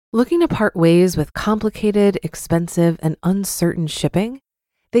Looking to part ways with complicated, expensive, and uncertain shipping?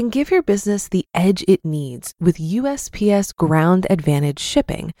 Then give your business the edge it needs with USPS Ground Advantage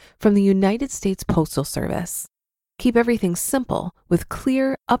shipping from the United States Postal Service. Keep everything simple with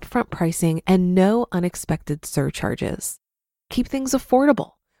clear, upfront pricing and no unexpected surcharges. Keep things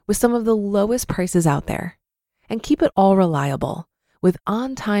affordable with some of the lowest prices out there. And keep it all reliable with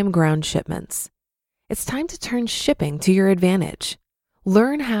on-time ground shipments. It's time to turn shipping to your advantage.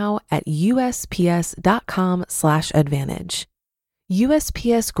 Learn how at USPS.com/advantage.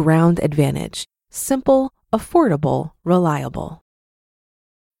 USPS Ground Advantage. Simple, affordable, reliable.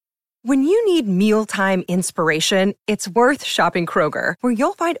 When you need mealtime inspiration, it's worth shopping Kroger, where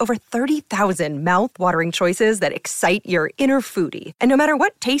you'll find over 30,000 mouth-watering choices that excite your inner foodie. And no matter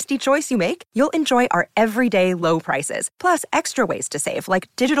what tasty choice you make, you'll enjoy our everyday low prices, plus extra ways to save, like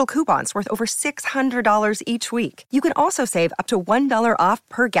digital coupons worth over $600 each week. You can also save up to $1 off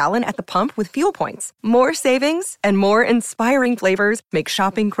per gallon at the pump with fuel points. More savings and more inspiring flavors make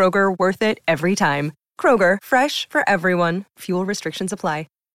shopping Kroger worth it every time. Kroger, fresh for everyone. Fuel restrictions apply.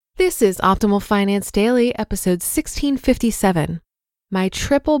 This is Optimal Finance Daily, episode 1657, My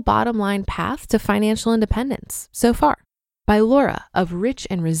Triple Bottom Line Path to Financial Independence So Far, by Laura of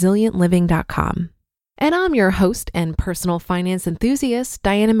RichAndResilientLiving.com. And I'm your host and personal finance enthusiast,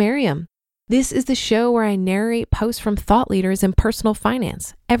 Diana Merriam. This is the show where I narrate posts from thought leaders in personal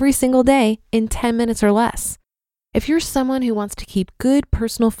finance every single day in 10 minutes or less. If you're someone who wants to keep good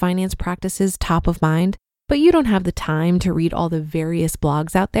personal finance practices top of mind, but you don't have the time to read all the various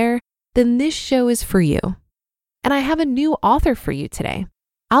blogs out there, then this show is for you. And I have a new author for you today.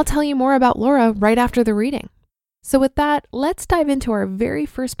 I'll tell you more about Laura right after the reading. So with that, let's dive into our very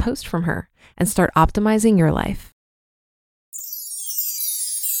first post from her and start optimizing your life.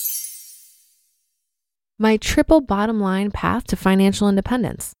 My Triple Bottom Line Path to Financial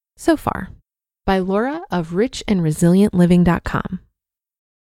Independence So Far, by Laura of RichAndResilientLiving.com.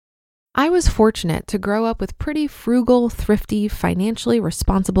 I was fortunate to grow up with pretty frugal, thrifty, financially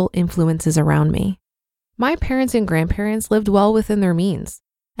responsible influences around me. My parents and grandparents lived well within their means,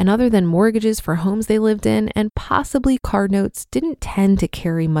 and other than mortgages for homes they lived in and possibly car notes, didn't tend to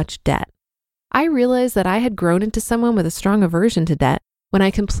carry much debt. I realized that I had grown into someone with a strong aversion to debt when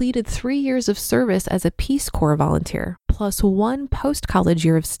I completed 3 years of service as a Peace Corps volunteer, plus 1 post-college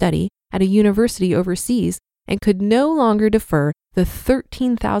year of study at a university overseas, and could no longer defer the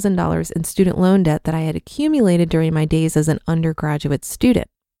 $13,000 in student loan debt that I had accumulated during my days as an undergraduate student.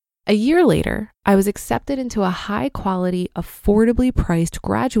 A year later, I was accepted into a high-quality, affordably priced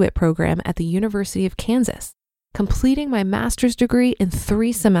graduate program at the University of Kansas, completing my master's degree in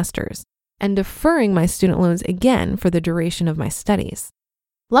 3 semesters and deferring my student loans again for the duration of my studies.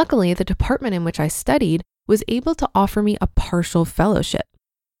 Luckily, the department in which I studied was able to offer me a partial fellowship.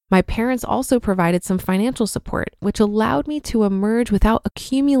 My parents also provided some financial support, which allowed me to emerge without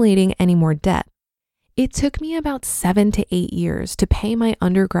accumulating any more debt. It took me about 7 to 8 years to pay my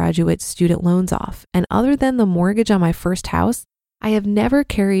undergraduate student loans off, and other than the mortgage on my first house, I have never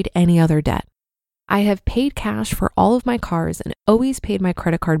carried any other debt. I have paid cash for all of my cars and always paid my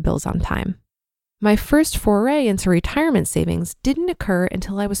credit card bills on time. My first foray into retirement savings didn't occur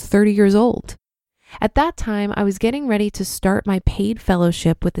until I was 30 years old. At that time, I was getting ready to start my paid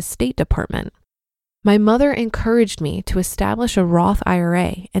fellowship with the State Department. My mother encouraged me to establish a Roth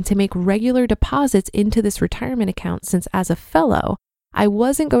IRA and to make regular deposits into this retirement account since as a fellow, I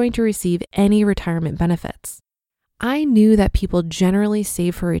wasn't going to receive any retirement benefits. I knew that people generally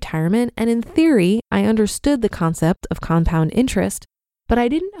save for retirement, and in theory, I understood the concept of compound interest, but I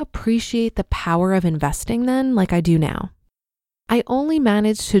didn't appreciate the power of investing then like I do now. I only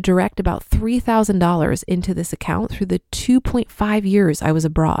managed to direct about $3,000 into this account through the 2.5 years I was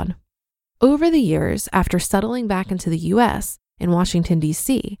abroad. Over the years, after settling back into the US in Washington,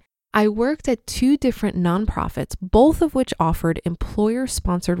 D.C., I worked at 2 different nonprofits, both of which offered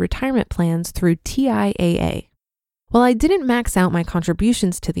employer-sponsored retirement plans through TIAA. While I didn't max out my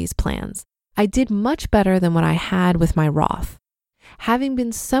contributions to these plans, I did much better than what I had with my Roth. Having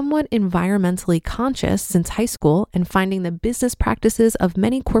been somewhat environmentally conscious since high school and finding the business practices of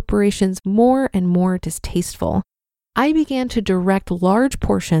many corporations more and more distasteful, I began to direct large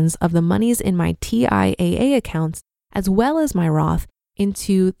portions of the monies in my TIAA accounts as well as my Roth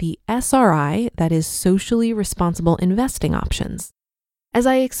into the SRI, that is socially responsible investing options. As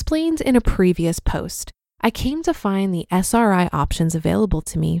I explained in a previous post, I came to find the SRI options available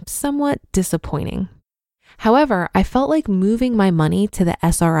to me somewhat disappointing. However, I felt like moving my money to the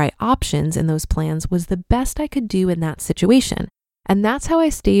SRI options in those plans was the best I could do in that situation, and that's how I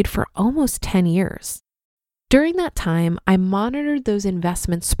stayed for almost 10 years. During that time, I monitored those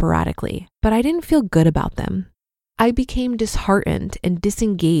investments sporadically, but I didn't feel good about them. I became disheartened and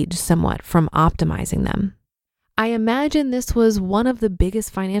disengaged somewhat from optimizing them. I imagine this was one of the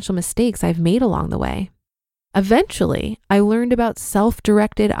biggest financial mistakes I've made along the way. Eventually, I learned about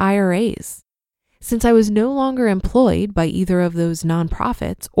self-directed IRAs. Since I was no longer employed by either of those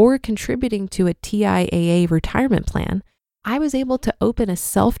nonprofits or contributing to a TIAA retirement plan, I was able to open a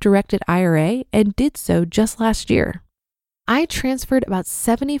self-directed IRA and did so just last year. I transferred about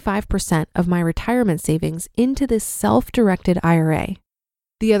 75% of my retirement savings into this self-directed IRA.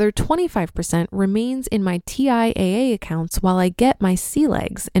 The other 25% remains in my TIAA accounts while I get my sea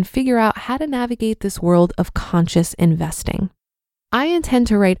legs and figure out how to navigate this world of conscious investing. I intend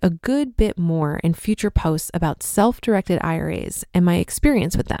to write a good bit more in future posts about self-directed IRAs and my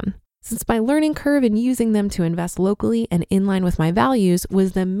experience with them, since my learning curve in using them to invest locally and in line with my values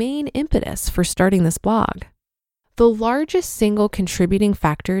was the main impetus for starting this blog. The largest single contributing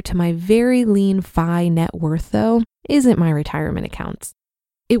factor to my very lean FI net worth, though, isn't my retirement accounts.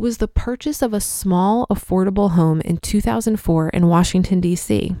 It was the purchase of a small, affordable home in 2004 in Washington,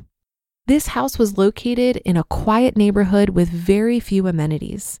 D.C. This house was located in a quiet neighborhood with very few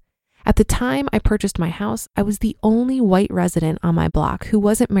amenities. At the time I purchased my house, I was the only white resident on my block who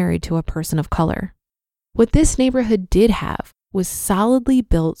wasn't married to a person of color. What this neighborhood did have was solidly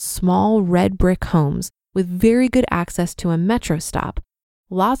built small red brick homes with very good access to a metro stop,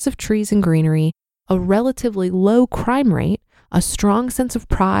 lots of trees and greenery, a relatively low crime rate, a strong sense of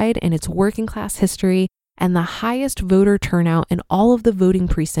pride in its working class history, and the highest voter turnout in all of the voting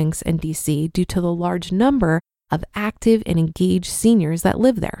precincts in DC due to the large number of active and engaged seniors that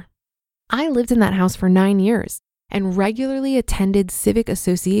live there. I lived in that house for 9 years and regularly attended civic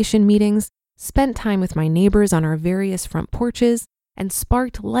association meetings, spent time with my neighbors on our various front porches, and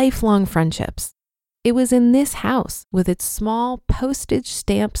sparked lifelong friendships. It was in this house with its small postage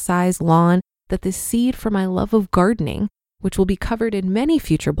stamp sized lawn that the seed for my love of gardening, which will be covered in many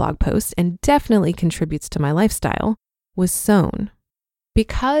future blog posts and definitely contributes to my lifestyle, was sown.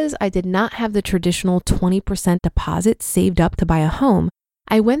 Because I did not have the traditional 20% deposit saved up to buy a home,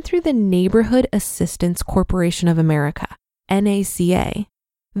 I went through the Neighborhood Assistance Corporation of America, NACA.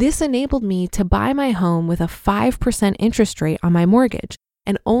 This enabled me to buy my home with a 5% interest rate on my mortgage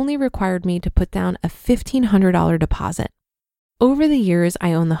and only required me to put down a $1,500 deposit. Over the years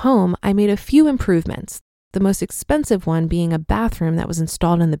I owned the home, I made a few improvements, the most expensive one being a bathroom that was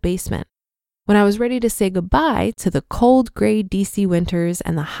installed in the basement. When I was ready to say goodbye to the cold, gray DC winters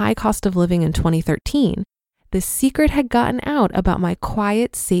and the high cost of living in 2013, the secret had gotten out about my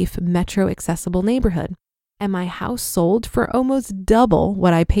quiet, safe, metro-accessible neighborhood, and my house sold for almost double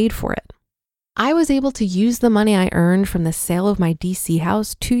what I paid for it. I was able to use the money I earned from the sale of my DC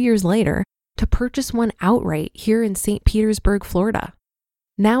house 2 years later to purchase one outright here in St. Petersburg, Florida.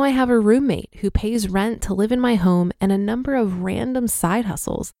 Now I have a roommate who pays rent to live in my home and a number of random side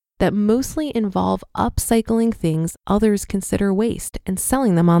hustles that mostly involve upcycling things others consider waste and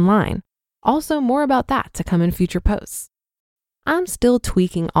selling them online. Also, more about that to come in future posts. I'm still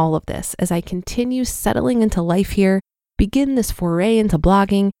tweaking all of this as I continue settling into life here, begin this foray into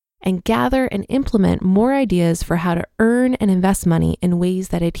blogging, and gather and implement more ideas for how to earn and invest money in ways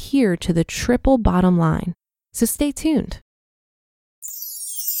that adhere to the triple bottom line. So stay tuned.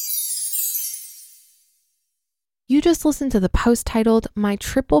 You just listened to the post titled My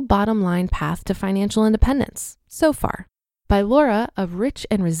Triple Bottom Line Path to Financial Independence, so far, by Laura of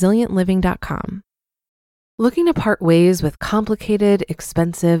richandresilientliving.com. Looking to part ways with complicated,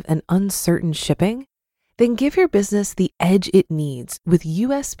 expensive, and uncertain shipping? Then give your business the edge it needs with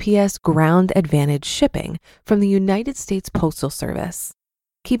USPS Ground Advantage shipping from the United States Postal Service.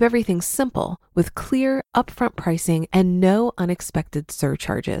 Keep everything simple with clear, upfront pricing and no unexpected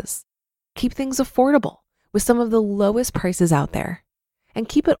surcharges. Keep things affordable with some of the lowest prices out there. And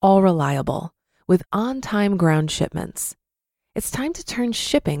keep it all reliable with on-time ground shipments. It's time to turn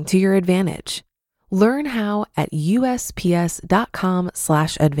shipping to your advantage. Learn how at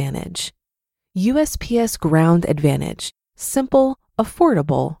USPS.com/advantage. USPS Ground Advantage. Simple,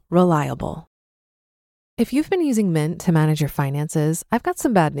 affordable, reliable. If you've been using Mint to manage your finances, I've got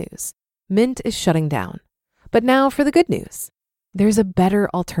some bad news. Mint is shutting down. But now for the good news. There's a better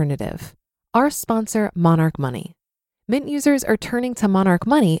alternative. Our sponsor, Monarch Money. Mint users are turning to Monarch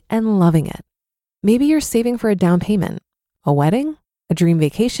Money and loving it. Maybe you're saving for a down payment, a wedding, a dream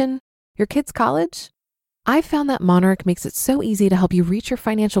vacation, your kid's college. I found that Monarch makes it so easy to help you reach your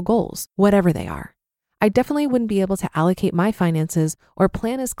financial goals, whatever they are. I definitely wouldn't be able to allocate my finances or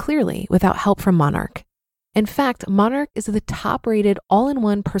plan as clearly without help from Monarch. In fact, Monarch is the top-rated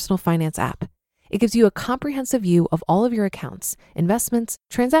all-in-one personal finance app. It gives you a comprehensive view of all of your accounts, investments,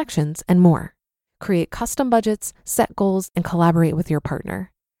 transactions, and more. Create custom budgets, set goals, and collaborate with your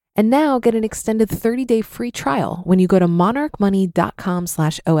partner. And now get an extended 30-day free trial when you go to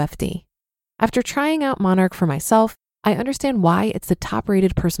monarchmoney.com/OFD. After trying out Monarch for myself, I understand why it's the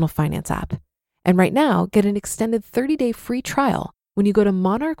top-rated personal finance app. And right now, get an extended 30-day free trial when you go to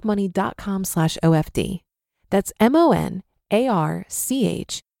monarchmoney.com/OFD. That's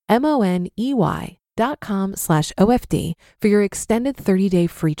monarchmoney.com/OFD for your extended 30-day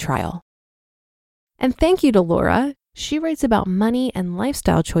free trial. And thank you to Laura. She writes about money and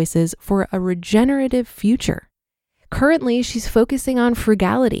lifestyle choices for a regenerative future. Currently, she's focusing on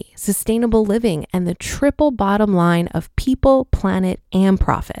frugality, sustainable living, and the triple bottom line of people, planet, and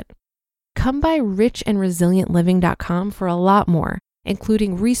profit. Come by richandresilientliving.com for a lot more,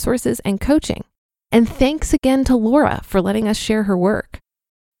 including resources and coaching. And thanks again to Laura for letting us share her work.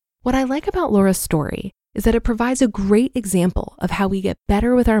 What I like about Laura's story is that it provides a great example of how we get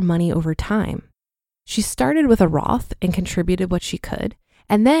better with our money over time. She started with a Roth and contributed what she could.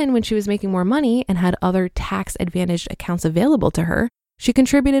 And then when she was making more money and had other tax-advantaged accounts available to her, she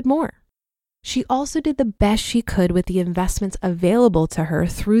contributed more. She also did the best she could with the investments available to her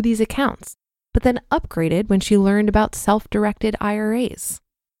through these accounts, but then upgraded when she learned about self-directed IRAs.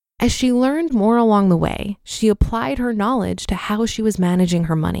 As she learned more along the way, she applied her knowledge to how she was managing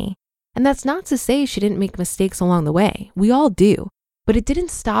her money. And that's not to say she didn't make mistakes along the way. We all do. But it didn't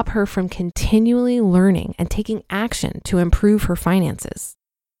stop her from continually learning and taking action to improve her finances.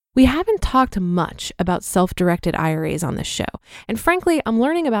 We haven't talked much about self-directed IRAs on this show, and frankly, I'm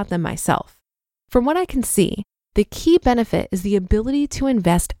learning about them myself. From what I can see, the key benefit is the ability to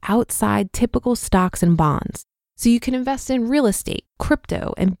invest outside typical stocks and bonds, so you can invest in real estate,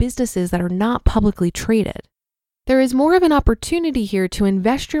 crypto, and businesses that are not publicly traded. There is more of an opportunity here to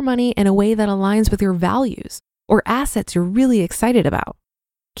invest your money in a way that aligns with your values or assets you're really excited about.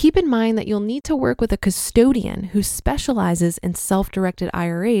 Keep in mind that you'll need to work with a custodian who specializes in self-directed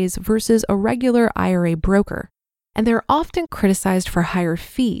IRAs versus a regular IRA broker, and they're often criticized for higher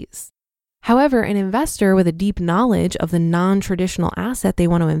fees. However, an investor with a deep knowledge of the non-traditional asset they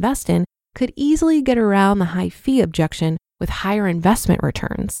want to invest in could easily get around the high fee objection with higher investment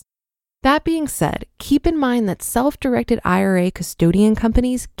returns. That being said, keep in mind that self-directed IRA custodian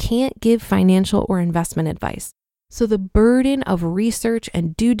companies can't give financial or investment advice. So the burden of research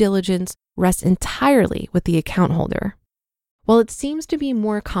and due diligence rests entirely with the account holder. While it seems to be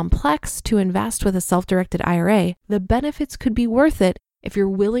more complex to invest with a self-directed IRA, the benefits could be worth it if you're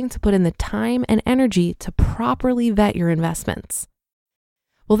willing to put in the time and energy to properly vet your investments.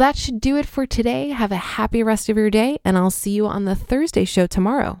 Well, that should do it for today. Have a happy rest of your day, and I'll see you on the Thursday show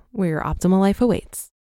tomorrow, where your optimal life awaits.